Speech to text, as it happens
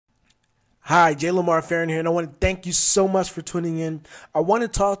Hi, J. Lamar Farron here, and I want to thank you so much for tuning in. I want to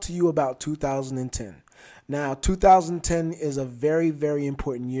talk to you about 2010. Now, 2010 is a very, very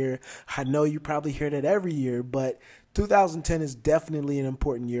important year. I know you probably hear that every year, but 2010 is definitely an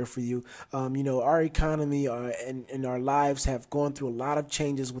important year for you. Our economy and our lives have gone through a lot of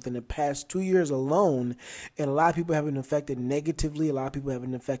changes within the past 2 years alone, and a lot of people have been affected negatively. A lot of people have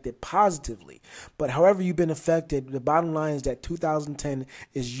been affected positively. But however you've been affected, the bottom line is that 2010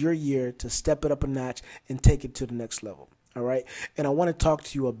 is your year to step it up a notch and take it to the next level. All right. And I want to talk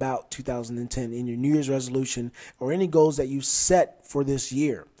to you about 2010 in your New Year's resolution or any goals that you set for this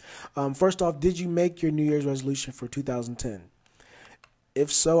year. First off, did you make your New Year's resolution for 2010? If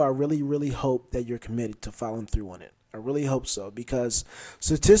so, I really, really hope that you're committed to following through on it. I really hope so, because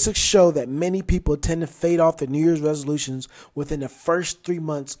statistics show that many people tend to fade off their New Year's resolutions within the first 3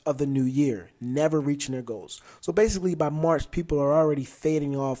 months of the new year, never reaching their goals. So basically by March, people are already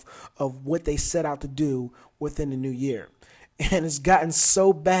fading off of what they set out to do within the new year. And it's gotten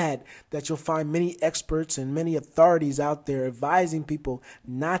so bad that you'll find many experts and many authorities out there advising people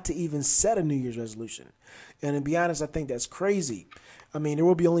not to even set a New Year's resolution. And to be honest, I think that's crazy. I mean, there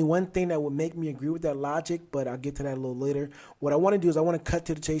will be only one thing that would make me agree with that logic, but I'll get to that a little later. What I want to do is I want to cut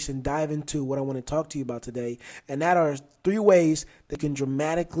to the chase and dive into what I want to talk to you about today. And that are 3 ways that can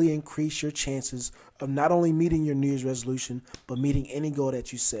dramatically increase your chances of not only meeting your New Year's resolution, but meeting any goal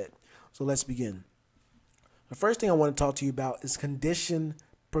that you set. So let's begin. The first thing I want to talk to you about is condition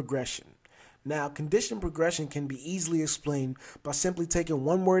progression. Now, condition progression can be easily explained by simply taking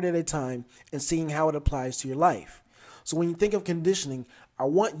one word at a time and seeing how it applies to your life. So when you think of conditioning, I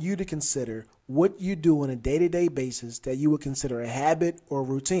want you to consider what you do on a day-to-day basis that you would consider a habit or a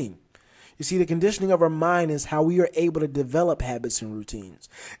routine. You see, the conditioning of our mind is how we are able to develop habits and routines.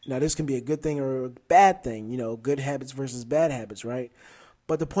 Now, this can be a good thing or a bad thing, good habits versus bad habits, right?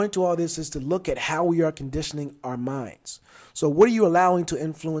 But the point to all this is to look at how we are conditioning our minds. So what are you allowing to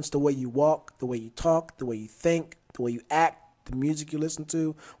influence the way you walk, the way you talk, the way you think, the way you act, the music you listen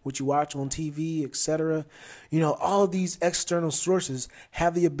to, what you watch on TV, etc.? All of these external sources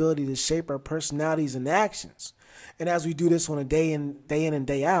have the ability to shape our personalities and actions. And as we do this on a day in and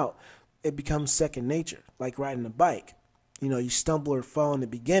day out, it becomes second nature, like riding a bike. You stumble or fall in the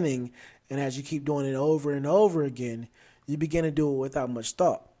beginning, and as you keep doing it over and over again, you begin to do it without much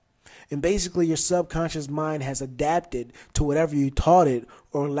thought. And basically your subconscious mind has adapted to whatever you taught it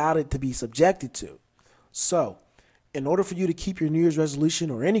or allowed it to be subjected to. So, in order for you to keep your New Year's resolution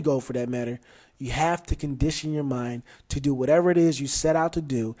or any goal for that matter, you have to condition your mind to do whatever it is you set out to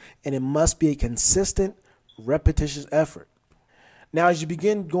do, and it must be a consistent, repetitious effort. Now, as you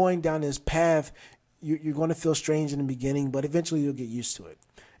begin going down this path, you're going to feel strange in the beginning, but eventually you'll get used to it.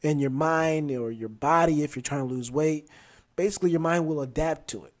 And your mind or your body, if you're trying to lose weight, basically your mind will adapt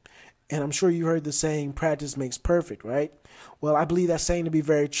to it. And I'm sure you heard the saying, practice makes perfect, right? Well, I believe that saying to be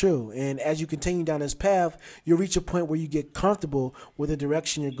very true. And as you continue down this path, you'll reach a point where you get comfortable with the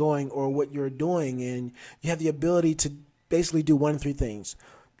direction you're going or what you're doing. And you have the ability to basically do one of 3 things.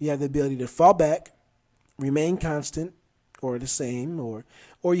 You have the ability to fall back, remain constant or the same, or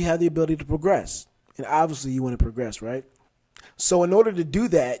you have the ability to progress. And obviously you want to progress, right? So in order to do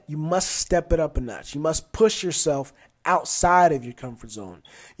that, you must step it up a notch. You must push yourself outside of your comfort zone.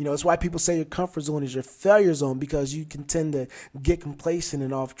 It's why people say your comfort zone is your failure zone, because you can tend to get complacent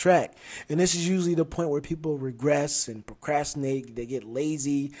and off track. And this is usually the point where people regress and procrastinate. They get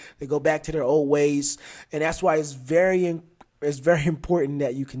lazy. They go back to their old ways. And that's why it's very important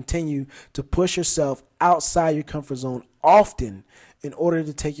that you continue to push yourself outside your comfort zone often in order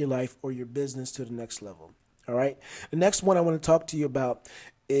to take your life or your business to the next level. All right. The next one I want to talk to you about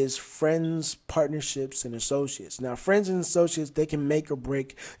is friends, partnerships, and associates. Now, friends and associates, they can make or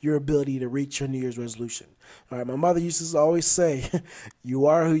break your ability to reach your New Year's resolution. All right. My mother used to always say, you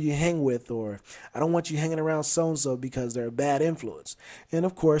are who you hang with, or I don't want you hanging around so-and-so because they're a bad influence. And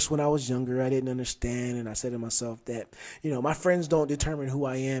of course, when I was younger, I didn't understand. And I said to myself that, my friends don't determine who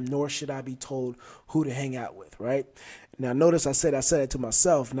I am, nor should I be told who to hang out with. Right. Now, notice I said it to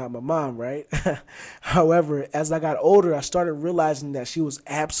myself, not my mom, right? However, as I got older, I started realizing that she was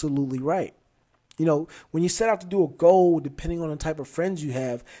absolutely right. When you set out to do a goal, depending on the type of friends you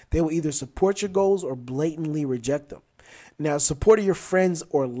have, they will either support your goals or blatantly reject them. Now, support of your friends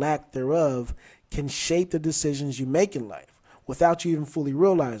or lack thereof can shape the decisions you make in life without you even fully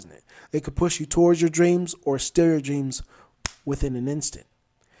realizing it. They could push you towards your dreams or steal your dreams within an instant.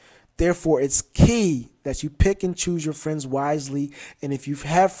 Therefore, it's key that you pick and choose your friends wisely. And if you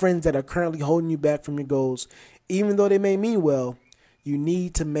have friends that are currently holding you back from your goals, even though they may mean well, You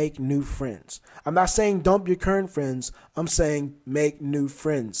need to make new friends. I'm not saying dump your current friends. I'm saying make new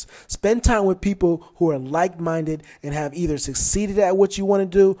friends. Spend time with people who are like-minded and have either succeeded at what you want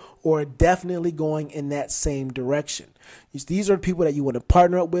to do or are definitely going in that same direction. These are the people that you want to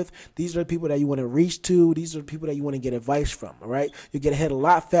partner up with. These are the people that you want to reach to. These are the people that you want to get advice from, all right? You'll get ahead a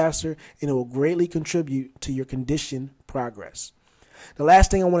lot faster, and it will greatly contribute to your conditioned progress. The last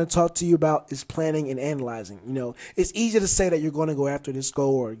thing I want to talk to you about is planning and analyzing. It's easy to say that you're going to go after this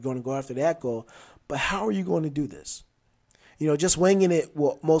goal or you're going to go after that goal, but how are you going to do this? Just winging it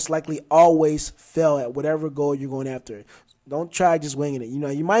will most likely always fail at whatever goal you're going after. Don't try just winging it.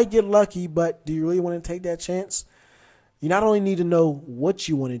 You might get lucky, but do you really want to take that chance? You not only need to know what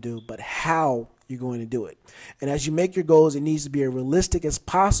you want to do, but how you're going to do it. And as you make your goals, it needs to be as realistic as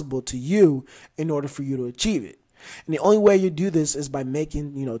possible to you in order for you to achieve it. And the only way you do this is by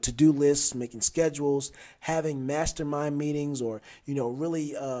making, to-do lists, making schedules, having mastermind meetings, or,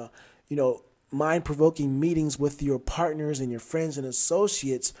 really, mind-provoking meetings with your partners and your friends and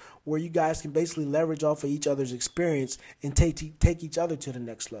associates where you guys can basically leverage off of each other's experience and take each other to the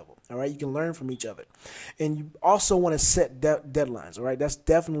next level. All right, you can learn from each other. And you also want to set deadlines. All right, that's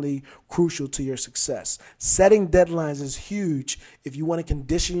definitely crucial to your success. Setting deadlines is huge if you want to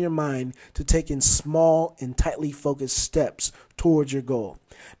condition your mind to take in small and tightly focused steps towards your goal.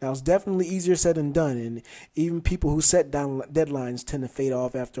 Now, it's definitely easier said than done, and even people who set down deadlines tend to fade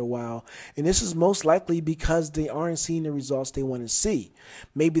off after a while. And this is most likely because they aren't seeing the results they want to see.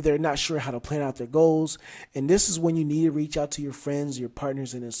 Maybe they're not sure how to plan out their goals, and this is when you need to reach out to your friends, your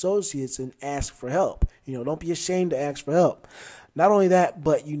partners, and associates and ask for help. Don't be ashamed to ask for help. Not only that,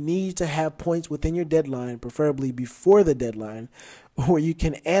 but you need to have points within your deadline, preferably before the deadline, where you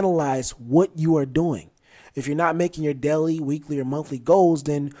can analyze what you are doing. If you're not making your daily, weekly, or monthly goals,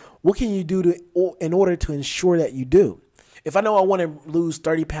 then what can you do in order to ensure that you do? If I know I want to lose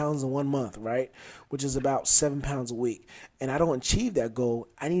 30 pounds in 1 month, right, which is about 7 pounds a week, and I don't achieve that goal,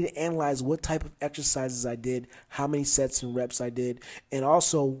 I need to analyze what type of exercises I did, how many sets and reps I did, and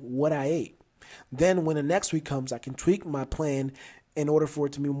also what I ate. Then when the next week comes, I can tweak my plan in order for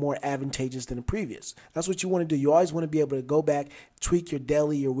it to be more advantageous than the previous. That's what you want to do. You always want to be able to go back, tweak your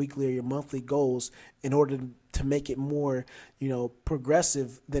daily, your weekly, or your monthly goals in order to make it more,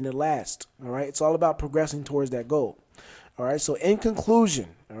 progressive than the last. All right. It's all about progressing towards that goal. All right. So in conclusion,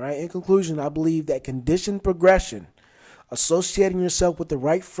 I believe that conditioned progression, associating yourself with the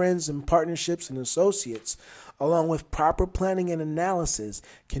right friends and partnerships and associates, along with proper planning and analysis,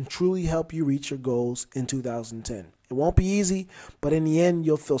 can truly help you reach your goals in 2010. It won't be easy, but in the end,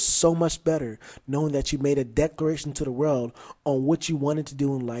 you'll feel so much better knowing that you made a declaration to the world on what you wanted to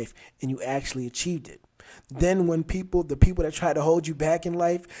do in life and you actually achieved it. Then when the people that try to hold you back in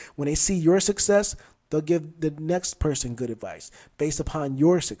life, when they see your success, they'll give the next person good advice based upon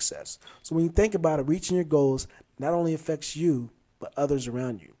your success. So when you think about it, reaching your goals not only affects you, but others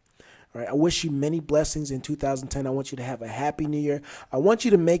around you. All right, I wish you many blessings in 2010. I want you to have a happy new year. I want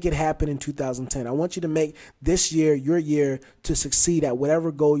you to make it happen in 2010. I want you to make this year your year to succeed at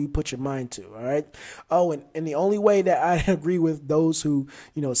whatever goal you put your mind to. All right. Oh, and the only way that I agree with those who,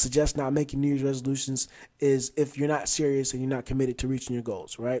 suggest not making New Year's resolutions is if you're not serious and you're not committed to reaching your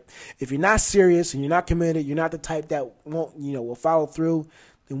goals. Right. If you're not serious and you're not committed, you're not the type that will follow through,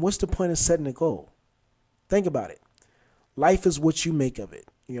 then what's the point of setting a goal? Think about it. Life is what you make of it.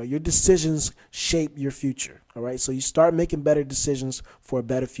 Your decisions shape your future. All right. So you start making better decisions for a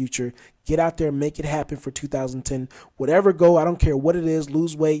better future. Get out there and make it happen for 2010. Whatever goal, I don't care what it is,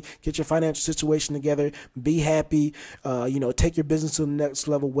 lose weight, get your financial situation together, be happy, take your business to the next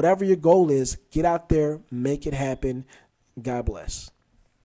level. Whatever your goal is, get out there, make it happen. God bless.